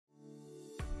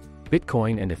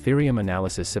Bitcoin and Ethereum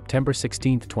analysis September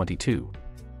 16, 22.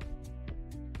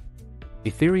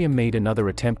 Ethereum made another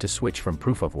attempt to switch from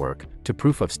proof-of-work to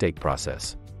proof-of-stake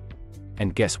process.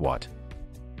 And guess what?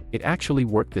 It actually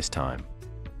worked this time.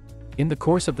 In the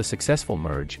course of the successful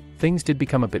merge, things did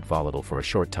become a bit volatile for a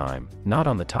short time, not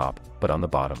on the top, but on the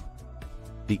bottom.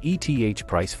 The ETH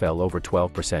price fell over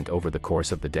 12% over the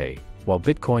course of the day, while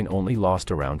Bitcoin only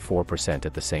lost around 4%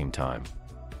 at the same time.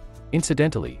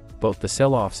 Incidentally, both the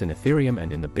sell-offs in Ethereum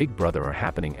and in the Big Brother are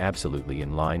happening absolutely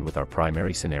in line with our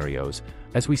primary scenarios,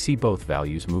 as we see both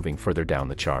values moving further down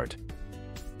the chart.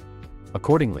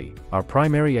 Accordingly, our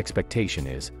primary expectation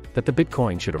is that the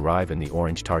Bitcoin should arrive in the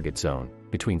orange target zone,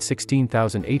 between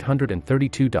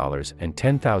 $16,832 and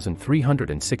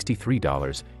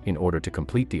 $10,363 in order to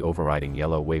complete the overriding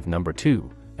yellow wave number 2,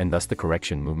 and thus the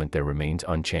correction movement there remains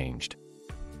unchanged.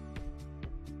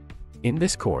 In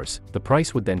this course, the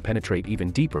price would then penetrate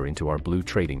even deeper into our blue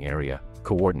trading area,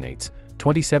 coordinates,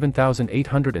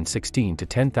 $27,816 to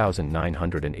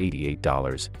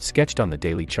 $10,988, sketched on the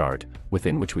daily chart,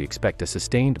 within which we expect a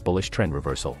sustained bullish trend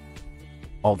reversal.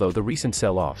 Although the recent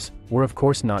sell-offs were of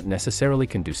course not necessarily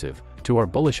conducive to our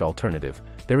bullish alternative,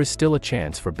 there is still a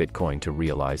chance for Bitcoin to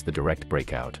realize the direct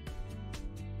breakout.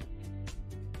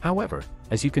 However,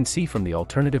 as you can see from the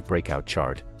alternative breakout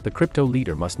chart, the crypto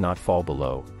leader must not fall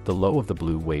below the low of the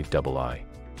blue wave II.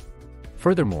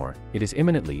 Furthermore, it is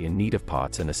imminently in need of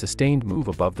pots and a sustained move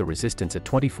above the resistance at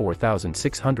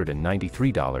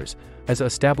 $24,693, as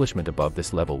establishment above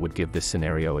this level would give this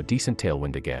scenario a decent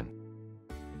tailwind again.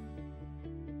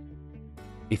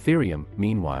 Ethereum,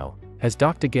 meanwhile, has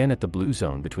docked again at the blue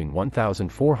zone between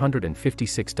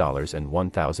 $1,456 and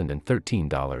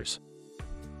 $1,013.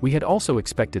 We had also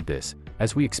expected this,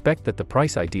 as we expect that the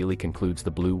price ideally concludes the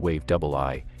blue wave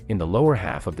II in the lower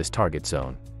half of this target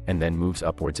zone, and then moves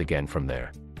upwards again from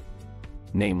there.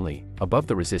 Namely, above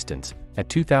the resistance, at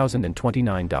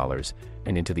 $2,029,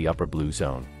 and into the upper blue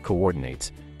zone,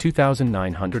 coordinates,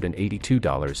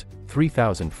 $2,982,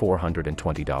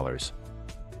 $3,420.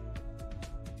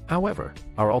 However,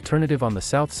 our alternative on the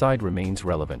south side remains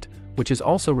relevant, which is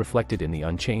also reflected in the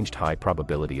unchanged high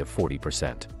probability of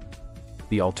 40%.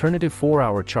 The alternative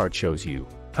 4-hour chart shows you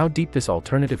how deep this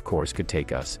alternative course could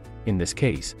take us. In this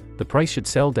case, the price should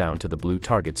sell down to the blue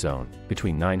target zone,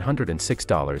 between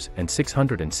 $906 and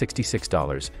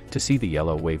 $666, to see the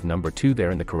yellow wave number 2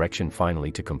 there and the correction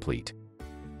finally to complete.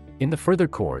 In the further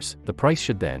course, the price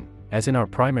should then, as in our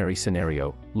primary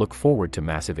scenario, look forward to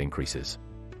massive increases.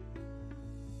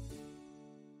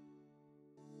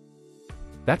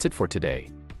 That's it for today.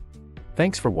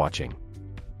 Thanks for watching.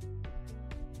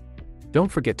 Don't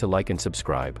forget to like and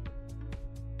subscribe.